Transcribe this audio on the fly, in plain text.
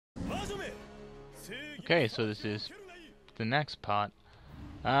Okay, so this is the next part.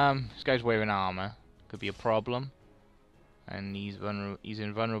 This guy's wearing armor. Could be a problem. And he's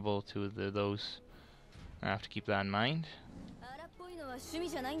invulnerable to those. I have to keep that in mind.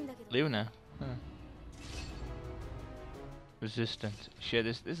 Luna. Huh. Resistant. Shit,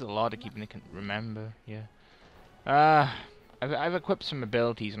 this is a lot of keeping it remember. Yeah. I've equipped some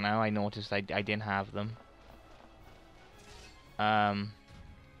abilities now. I noticed I didn't have them.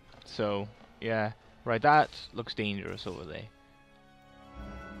 So yeah. Right, that looks dangerous over there.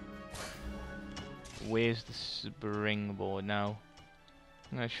 Where's the springboard now? What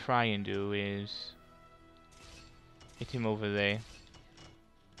I'm gonna try and do is hit him over there.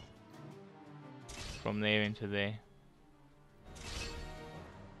 From there into there.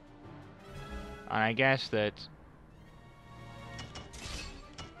 And I guess that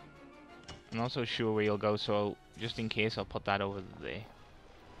I'm not so sure where he'll go, so just in case I'll put that over there.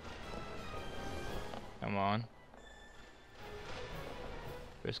 Come on.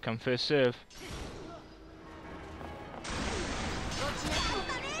 First come, first serve.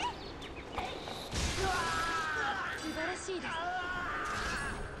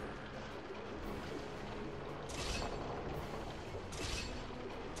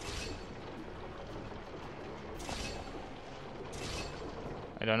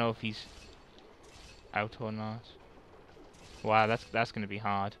 I don't know if he's out or not. Wow, that's gonna be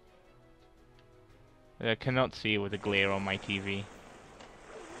hard. I cannot see it with the glare on my TV.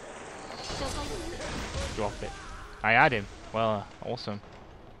 Drop it. I had him. Well, awesome.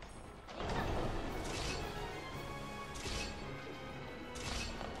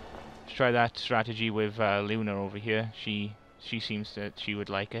 Let's try that strategy with Luna over here. She seems that she would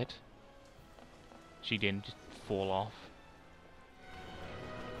like it. She didn't just fall off.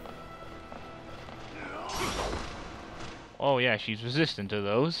 Oh yeah, she's resistant to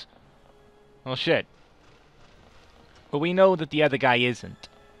those. Oh shit. But we know that the other guy isn't.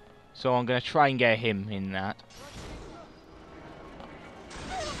 So I'm gonna try and get him in that.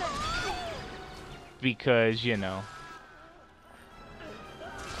 Because, you know.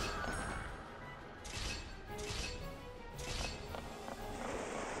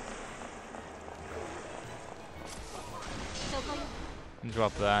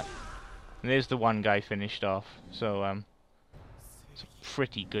 Drop that. And there's the one guy finished off. So, it's a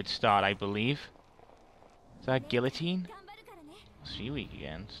pretty good start, I believe. Is that guillotine? What's she weak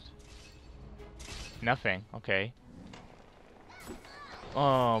against? Nothing. Okay.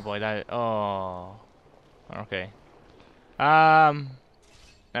 Oh boy, that. Oh. Okay. Now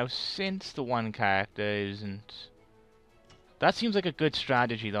since the one character isn't. That seems like a good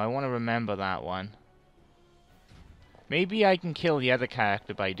strategy, though. I want to remember that one. Maybe I can kill the other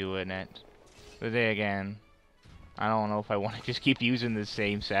character by doing it. But there again, I don't know if I want to just keep using the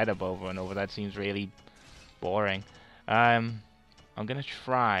same setup over and over. That seems really boring. I'm gonna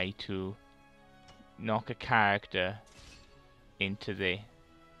try to knock a character into the.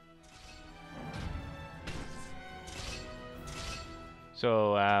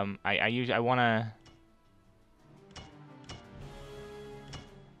 So I wanna.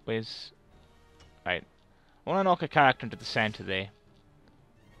 Where's right? I wanna knock a character into the center there.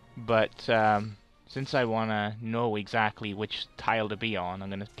 But since I wanna know exactly which tile to be on,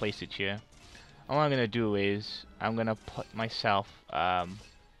 I'm gonna place it here. All I'm gonna do is I'm gonna put myself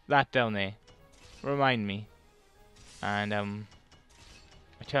that down there. Remind me. And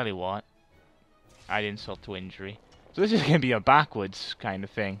I tell you what, add insult to injury. So this is gonna be a backwards kind of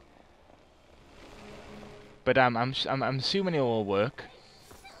thing. But I'm assuming it will work.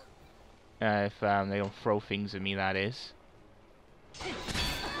 If they don't throw things at me, that is.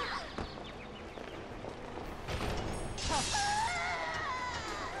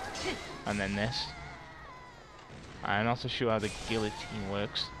 And then this. I'm not so sure how the guillotine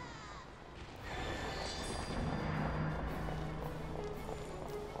works.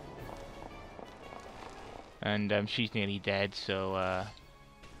 And she's nearly dead, so I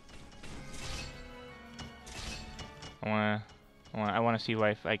wanna see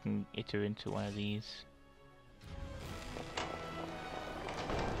if I can get her into one of these.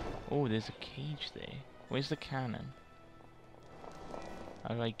 Oh, there's a cage there. Where's the cannon?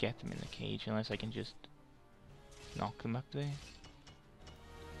 How do I get them in the cage unless I can just knock them up there?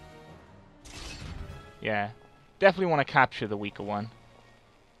 Yeah, definitely want to capture the weaker one.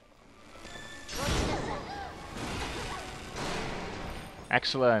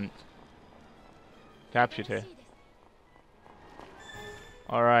 Excellent. Captured her.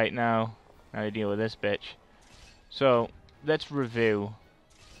 Alright, now to deal with this bitch. So, let's review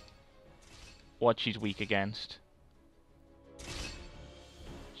what she's weak against.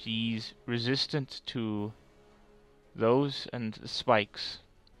 She's resistant to those and the spikes.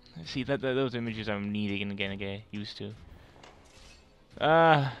 See, those images I'm needing and gonna get used to.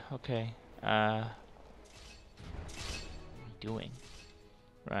 Okay. What are we doing?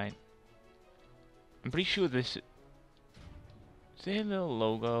 Right. I'm pretty sure this... Is there a little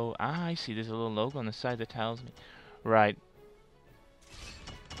logo? Ah, I see. There's a little logo on the side that tells me. Right.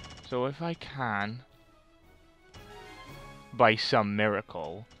 So if I can, by some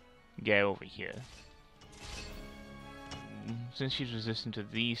miracle, get over here. Since she's resistant to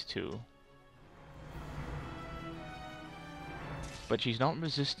these two. But she's not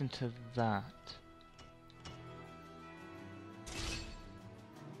resistant to that.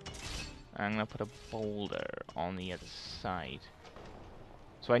 I'm gonna put a boulder on the other side.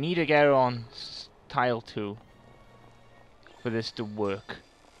 So I need to get her on tile 2 for this to work.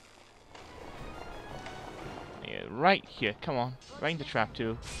 Yeah, right here, come on. Right into trap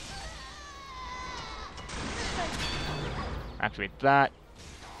 2. Activate that.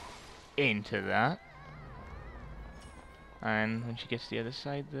 Into that. And when she gets to the other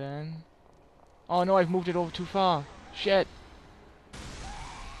side then... Oh no, I've moved it over too far. Shit.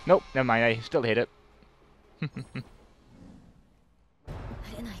 Nope, never mind, I still hit it.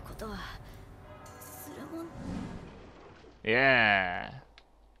 Yeah.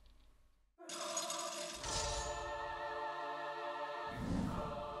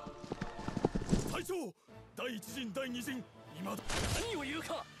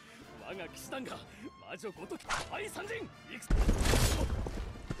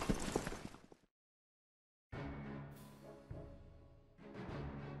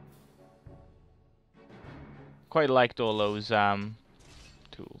 Quite liked all those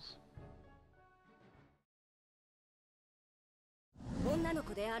tools.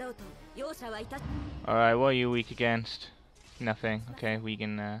 Alright, what are you weak against? Nothing. Okay, we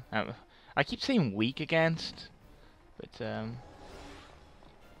can I keep saying weak against, but come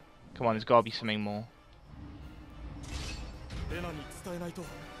on, there's gotta be something more. It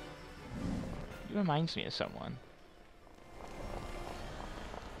reminds me of someone.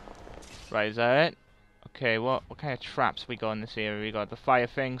 Right, is that it? Okay, what kind of traps we got in this area? We got the fire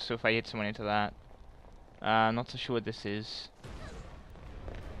thing, so if I hit someone into that. I'm not so sure what this is.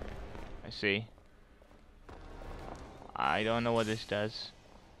 I see. I don't know what this does.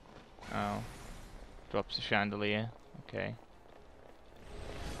 Oh. Drops the chandelier. Okay.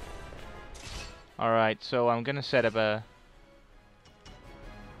 Alright, so I'm gonna set up a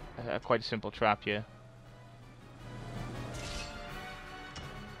quite simple trap here.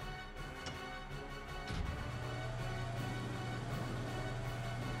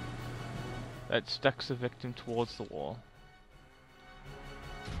 That stucks the victim towards the wall.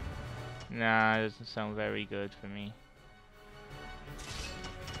 Nah, it doesn't sound very good for me.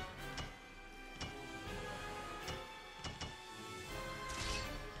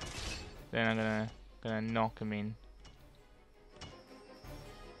 Then I'm gonna knock him in.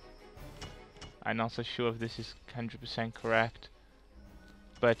 I'm not so sure if this is 100% correct,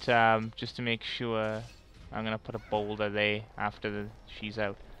 but just to make sure, I'm gonna put a boulder there after she's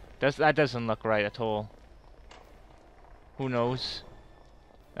out. That doesn't look right at all. Who knows?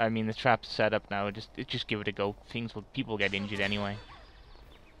 I mean, the trap's set up now. Just give it a go. People get injured anyway.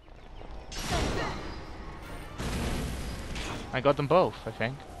 I got them both, I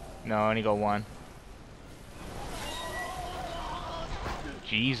think. No, I only got one.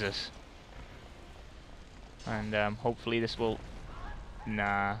 Jesus. And hopefully this will...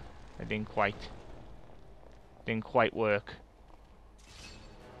 Nah, it didn't quite work.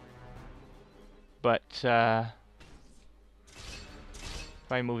 But if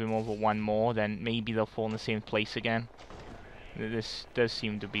I move him over one more, then maybe they'll fall in the same place again. This does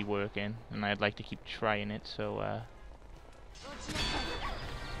seem to be working, and I'd like to keep trying it, so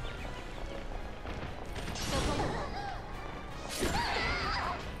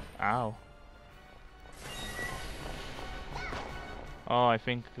Ow. Oh, I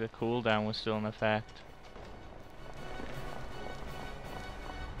think the cooldown was still in effect.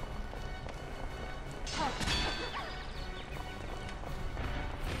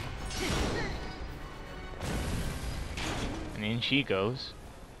 And in she goes.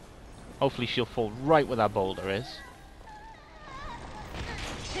 Hopefully she'll fall right where that boulder is.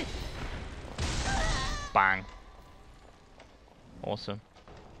 Bang. Awesome.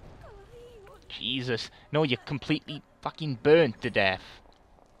 Jesus. No, you're completely fucking burnt to death.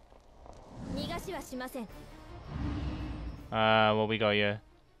 What we got here?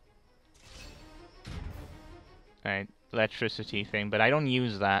 Alright, electricity thing, but I don't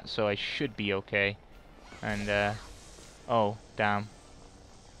use that, so I should be okay. And, oh, damn.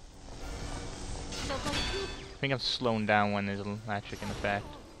 think I'm slowing down when there's an electric in effect.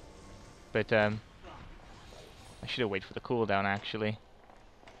 But, I should have waited for the cooldown, actually.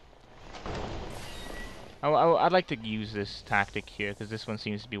 I'd like to use this tactic here, because this one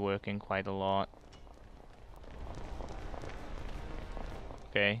seems to be working quite a lot.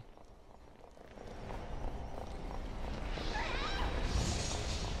 Okay.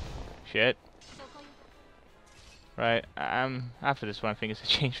 Shit. Right, after this one, I think it's a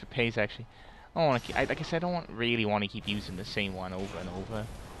change for pace, actually. I don't want to keep, like I said, I don't really want to keep using the same one over and over.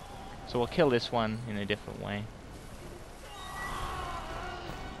 So we'll kill this one in a different way.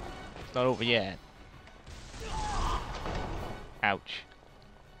 It's not over yet. Ouch.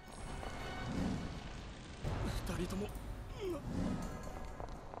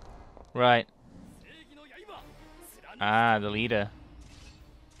 Right. Ah, the leader.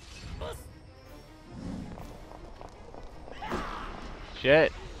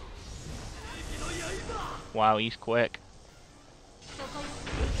 Shit. Wow, he's quick.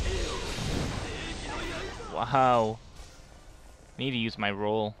 Wow. I need to use my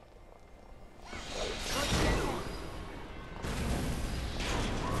roll.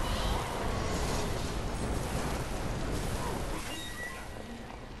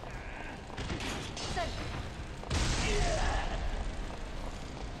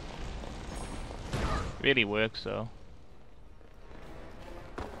 Really works though.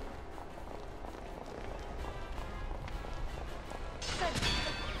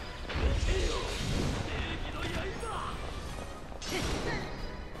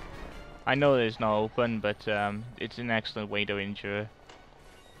 I know that it's not open, but it's an excellent way to endure.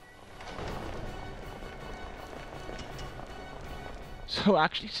 So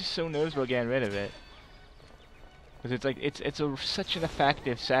actually, it's just so nervous about getting rid of it, because it's like such an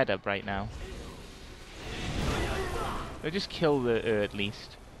effective setup right now. Let's just kill the at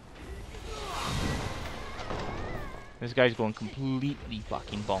least. This guy's going completely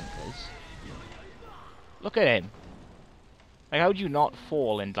fucking bonkers. Look at him. Like, how would you not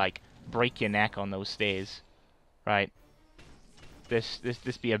fall and like break your neck on those stairs? Right. This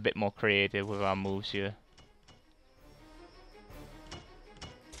be a bit more creative with our moves here.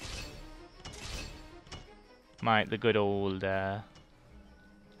 The good old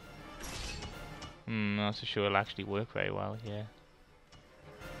not so sure it'll actually work very well here.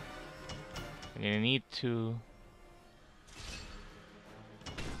 I'm gonna need to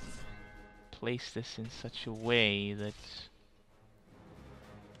place this in such a way that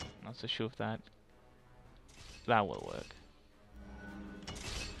not so sure if that will work.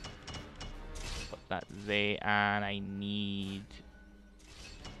 Put that there, and I need.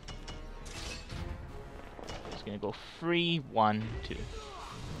 It's gonna go 3, 1, 2.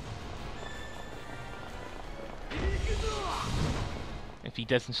 If he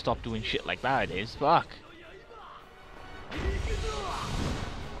doesn't stop doing shit like that, it is fuck.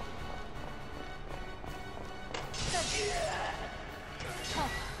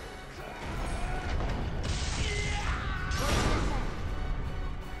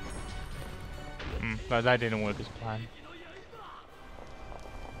 But that didn't work as planned.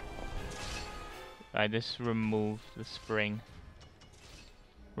 Right, this remove the spring.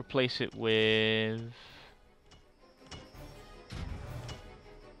 Replace it with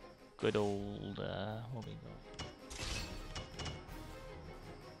good old what we got?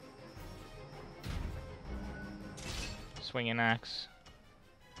 Swinging axe.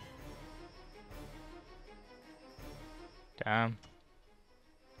 Damn.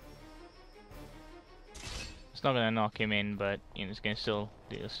 It's not gonna knock him in, but you know, it's gonna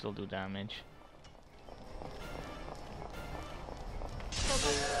it'll still do damage.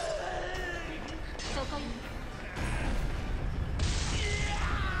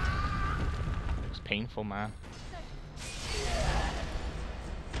 Looks painful, man.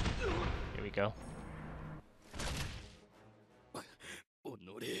 Here we go.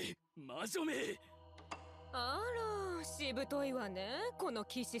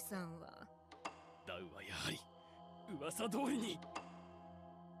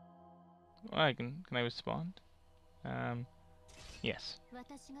 Well, can I respond? Yes.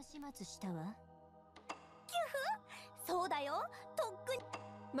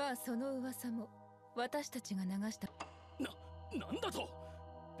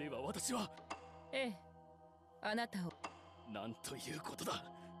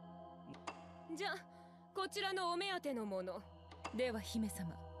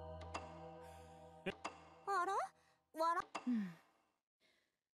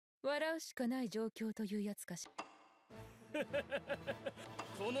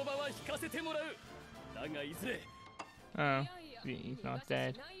 Oh, he's not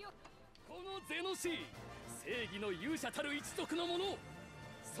dead. 正義の勇者たる一族の者、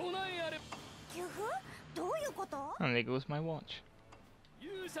備えあれ。キュフ？どういうこと？ And there goes my watch.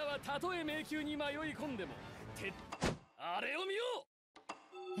 勇者はたとえ迷宮に迷い込んでも、あれを見よ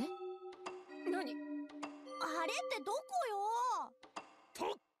う。え？何？あれってどこよ？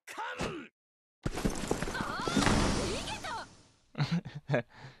特艦。ああ、逃げた。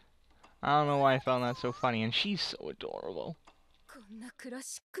I don't know why I found that so funny, and she's so adorable. こんなクラ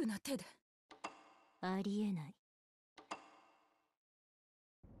シックな手で。ありえない。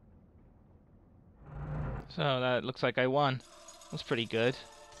 So that looks like I won. That's pretty good.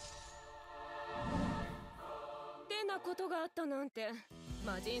 てなことがあったなんて、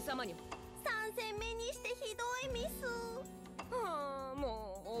魔人様に3戦目にしてひどいミス。はあ、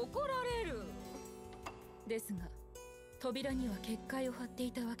もう怒られる。ですが、扉には結界を張って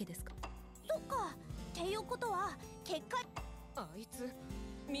いたわけですか。そっか。っていうことは結界。あいつ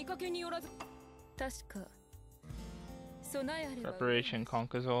見かけによらず。確か。備えあれば。Preparation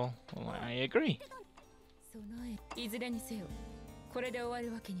conquers all. Well, I agree. 備え、いずれにせよ、これで終わ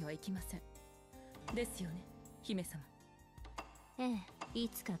るわけにはいきません。ですよね、姫様。ええ、い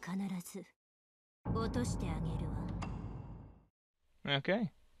つか必ず落としてあげるわ。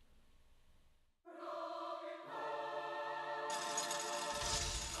Okay.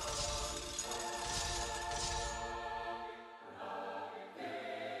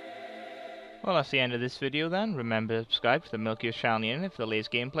 Well, that's the end of this video then. Remember to subscribe to the Milky channel for the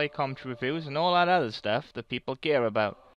latest gameplay, commentary reviews, and all that other stuff that people care about.